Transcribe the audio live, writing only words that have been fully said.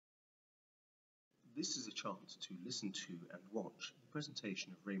This is a chance to listen to and watch the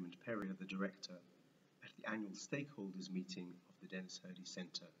presentation of Raymond Perrier, the director, at the annual stakeholders meeting of the Denis Hurley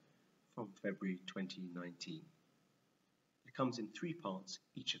Centre from February 2019. It comes in 3 parts,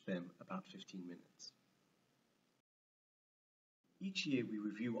 each of them about 15 minutes. Each year we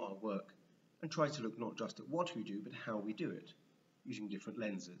review our work and try to look not just at what we do, but how we do it, using different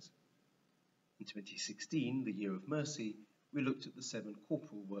lenses. In 2016, the Year of Mercy, we looked at the 7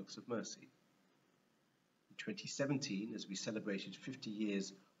 corporal works of mercy. In 2017, as we celebrated 50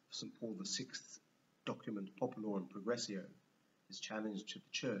 years of St. Paul VI's document Populorum Progressio, his challenge to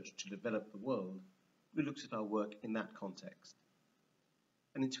the Church to develop the world, we looked at our work in that context.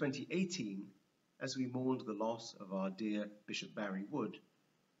 And in 2018, as we mourned the loss of our dear Bishop Barry Wood,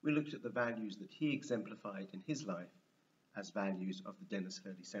 we looked at the values that he exemplified in his life as values of the Denis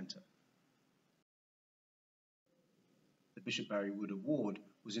Hurley Centre. The Bishop Barry Wood Award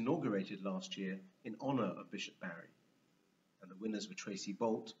was inaugurated last year in honour of Bishop Barry, and the winners were Tracy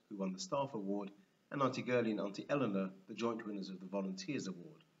Bolt, who won the Staff Award, and Auntie Gurley and Auntie Eleanor, the joint winners of the Volunteers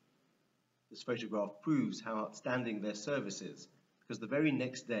Award. This photograph proves how outstanding their service is, because the very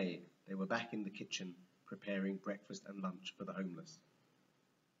next day they were back in the kitchen preparing breakfast and lunch for the homeless.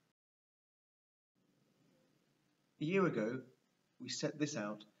 A year ago, we set this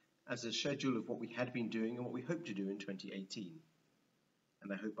out as a schedule of what we had been doing and what we hope to do in 2018.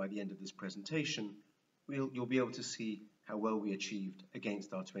 And I hope by the end of this presentation, you'll be able to see how well we achieved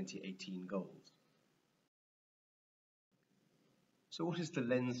against our 2018 goals. So what is the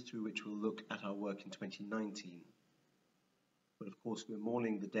lens through which we'll look at our work in 2019? Well, of course, we're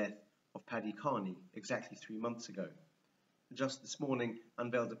mourning the death of Paddy Carney exactly 3 months ago. And just this morning,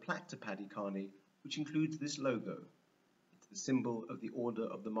 unveiled a plaque to Paddy Carney, which includes this logo. It's the symbol of the Order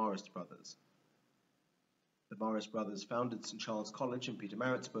of the Marist Brothers. The Marist Brothers founded St. Charles College in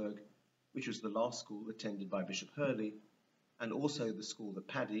Pietermaritzburg, which was the last school attended by Bishop Hurley, and also the school that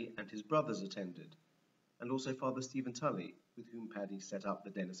Paddy and his brothers attended, and also Father Stephen Tully, with whom Paddy set up the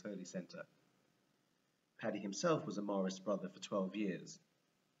Denis Hurley Centre. Paddy himself was a Marist brother for 12 years.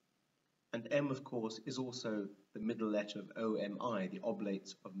 And M, of course, is also the middle letter of OMI, the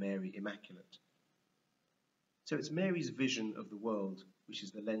Oblates of Mary Immaculate. So it's Mary's vision of the world, which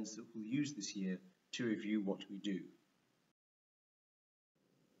is the lens that we'll use this year to review what we do.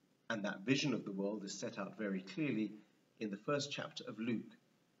 And that vision of the world is set out very clearly in the first chapter of Luke,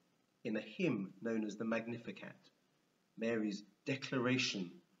 in a hymn known as the Magnificat, Mary's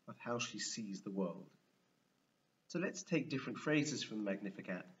declaration of how she sees the world. So let's take different phrases from the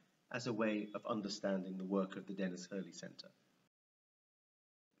Magnificat as a way of understanding the work of the Denis Hurley Centre.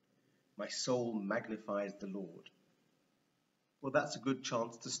 My soul magnifies the Lord. Well, that's a good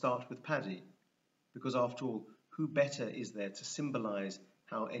chance to start with Paddy, because after all, who better is there to symbolise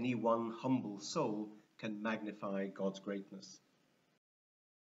how any one humble soul can magnify God's greatness?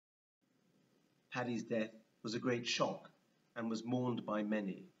 Paddy's death was a great shock and was mourned by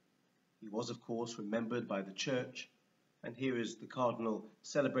many. He was, of course, remembered by the Church, and here is the Cardinal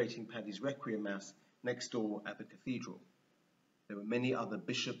celebrating Paddy's Requiem Mass next door at the cathedral. There were many other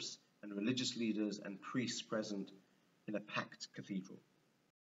bishops and religious leaders and priests present in a packed cathedral.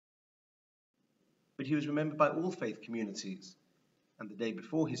 But he was remembered by all faith communities, and the day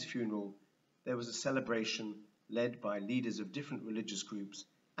before his funeral, there was a celebration led by leaders of different religious groups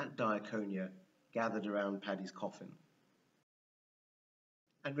at Diaconia, gathered around Paddy's coffin.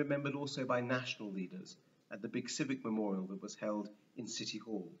 And remembered also by national leaders at the big civic memorial that was held in City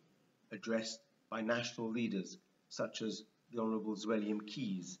Hall, addressed by national leaders such as the Honourable Zwelium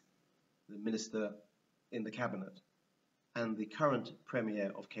Keys, the Minister in the Cabinet, and the current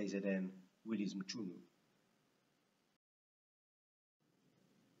Premier of KZN, Willies Mchunu.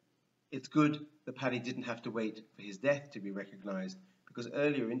 It's good that Paddy didn't have to wait for his death to be recognised, because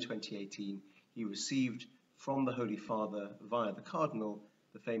earlier in 2018 he received from the Holy Father via the Cardinal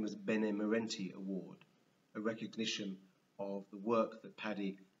the famous Benemerenti Award, a recognition of the work that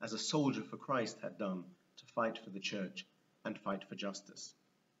Paddy, as a soldier for Christ, had done to fight for the Church and fight for justice.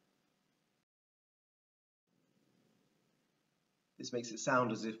 This makes it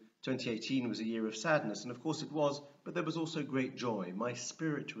sound as if 2018 was a year of sadness, and of course it was, but there was also great joy. My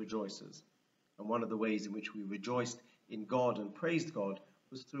spirit rejoices. And one of the ways in which we rejoiced in God and praised God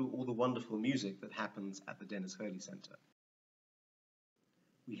was through all the wonderful music that happens at the Denis Hurley Centre.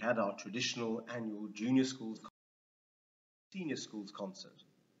 We had our traditional annual junior schools, senior schools concert,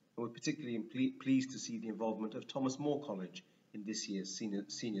 and we're particularly pleased to see the involvement of Thomas More College in this year's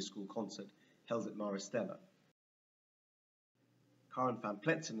senior school concert held at Maristella. Karen van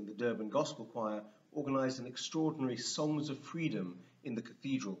Pletsen and the Durban Gospel Choir organised an extraordinary Songs of Freedom in the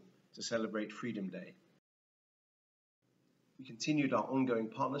cathedral to celebrate Freedom Day. We continued our ongoing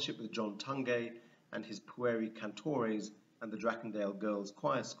partnership with John Tungay and his Pueri Cantores and the Drakendale Girls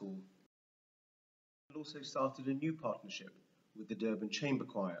Choir School, and also started a new partnership with the Durban Chamber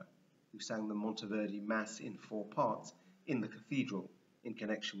Choir, who sang the Monteverdi Mass in 4 parts in the cathedral in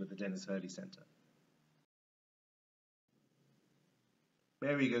connection with the Denis Hurley Centre.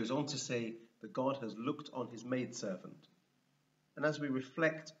 Mary goes on to say that God has looked on his maidservant. And as we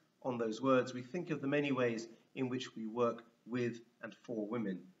reflect on those words, we think of the many ways in which we work with and for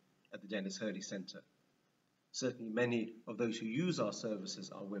women at the Denis Hurley Centre. Certainly many of those who use our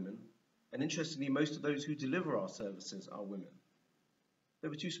services are women, and interestingly most of those who deliver our services are women. There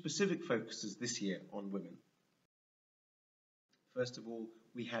were 2 specific focuses this year on women. First of all,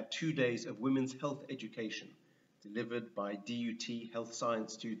 we had 2 days of women's health education delivered by DUT health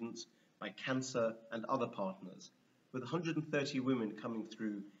science students, by cancer and other partners, with 130 women coming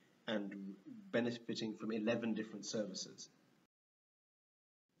through and benefiting from 11 different services.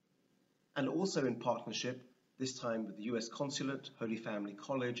 And also in partnership, this time with the US Consulate, Holy Family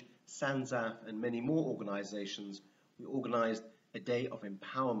College, SANZAF and many more organizations, we organized a day of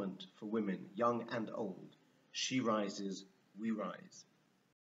empowerment for women, young and old. She rises, we rise.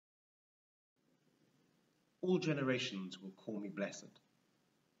 All generations will call me blessed.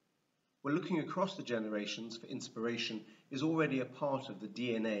 We're looking across the generations for inspiration is already a part of the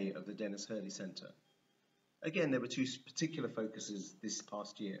DNA of the Denis Hurley Centre. Again, there were 2 particular focuses this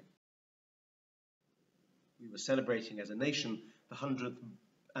past year. We were celebrating as a nation the 100th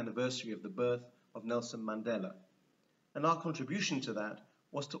anniversary of the birth of Nelson Mandela, and our contribution to that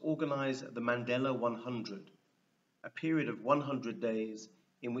was to organise the Mandela 100, a period of 100 days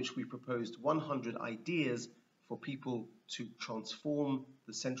in which we proposed 100 ideas for people to transform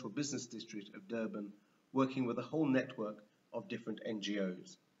the central business district of Durban, working with a whole network of different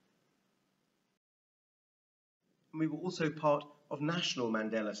NGOs. And we were also part of national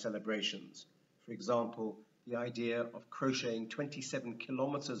Mandela celebrations. For example, the idea of crocheting 27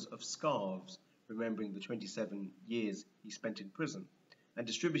 kilometers of scarves, remembering the 27 years he spent in prison, and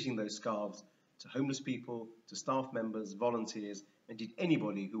distributing those scarves to homeless people, to staff members, volunteers, and indeed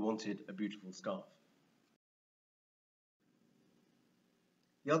anybody who wanted a beautiful scarf.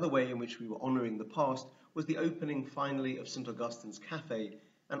 The other way in which we were honouring the past was the opening finally of St Augustine's Cafe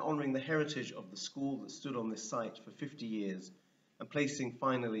and honouring the heritage of the school that stood on this site for 50 years and placing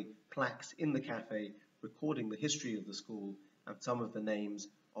finally plaques in the cafe recording the history of the school and some of the names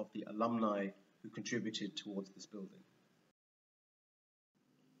of the alumni who contributed towards this building.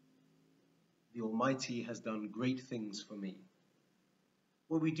 The Almighty has done great things for me.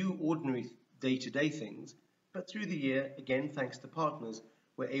 Well, we do ordinary day-to-day things, but through the year, again thanks to partners,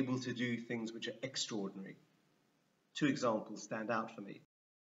 we're able to do things which are extraordinary. 2 examples stand out for me.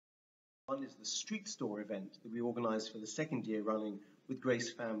 One is the street store event that we organised for the 2nd year running with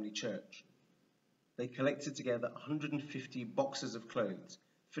Grace Family Church. They collected together 150 boxes of clothes,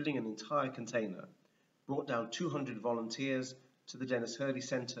 filling an entire container, brought down 200 volunteers to the Denis Hurley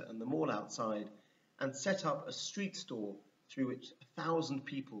Centre and the mall outside, and set up a street store through which 1,000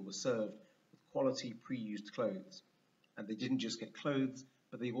 people were served with quality pre-used clothes. And they didn't just get clothes,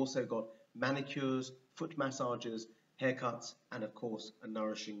 but they also got manicures, foot massages, haircuts, and of course, a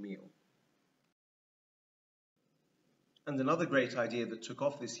nourishing meal. And another great idea that took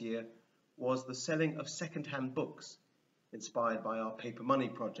off this year was the selling of second-hand books, inspired by our Paper Money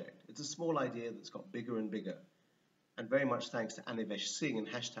project. It's a small idea that's got bigger and bigger, and very much thanks to Anivesh Singh and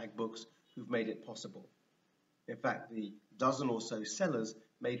 #Books who've made it possible. In fact, the dozen or so sellers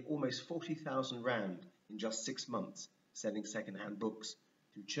made almost 40,000 rand in just 6 months, selling second-hand books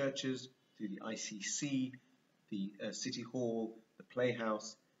through churches, through the ICC, the City Hall, the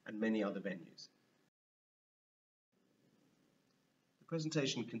Playhouse, and many other venues. The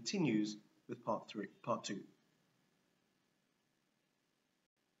presentation continues with part 2.